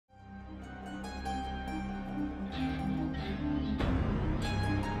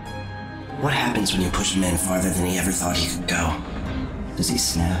What happens when you push a man farther than he ever thought he could go? Does he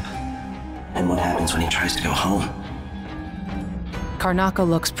snap? And what happens when he tries to go home? Karnaca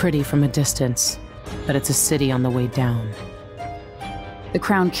looks pretty from a distance, but it's a city on the way down. The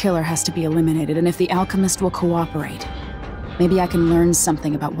Crown Killer has to be eliminated, and if the Alchemist will cooperate, maybe I can learn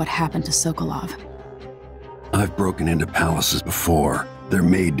something about what happened to Sokolov. I've broken into palaces before. They're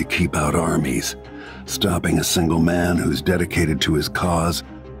made to keep out armies. Stopping a single man who's dedicated to his cause,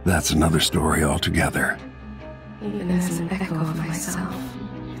 that's another story altogether. Even as an echo of myself,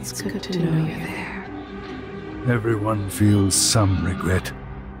 it's good to know you're there. Everyone feels some regret.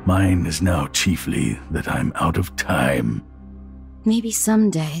 Mine is now chiefly that I'm out of time. Maybe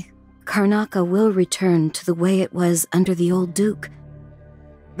someday, Karnaca will return to the way it was under the old Duke.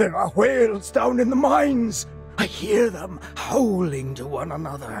 There are whales down in the mines! I hear them howling to one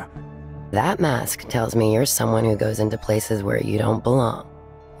another. That mask tells me you're someone who goes into places where you don't belong.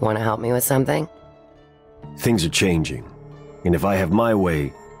 Want to help me with something? Things are changing, and if I have my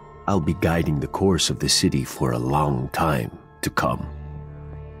way, I'll be guiding the course of the city for a long time to come.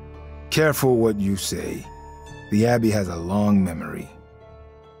 Careful what you say. The Abbey has a long memory.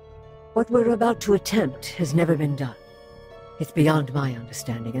 What we're about to attempt has never been done. It's beyond my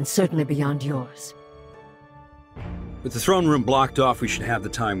understanding, and certainly beyond yours. With the throne room blocked off, we should have the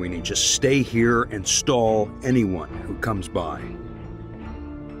time we need. Just stay here and stall anyone who comes by.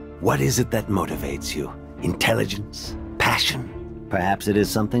 What is it that motivates you? Intelligence? Passion? Perhaps it is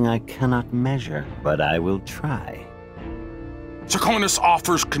something I cannot measure, but I will try. Draconis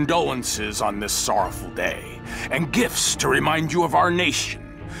offers condolences on this sorrowful day, and gifts to remind you of our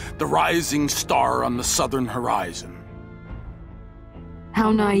nation, the rising star on the southern horizon.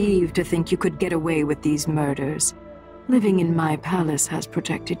 How naive to think you could get away with these murders. Living in my palace has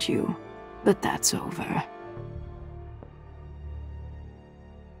protected you, but that's over.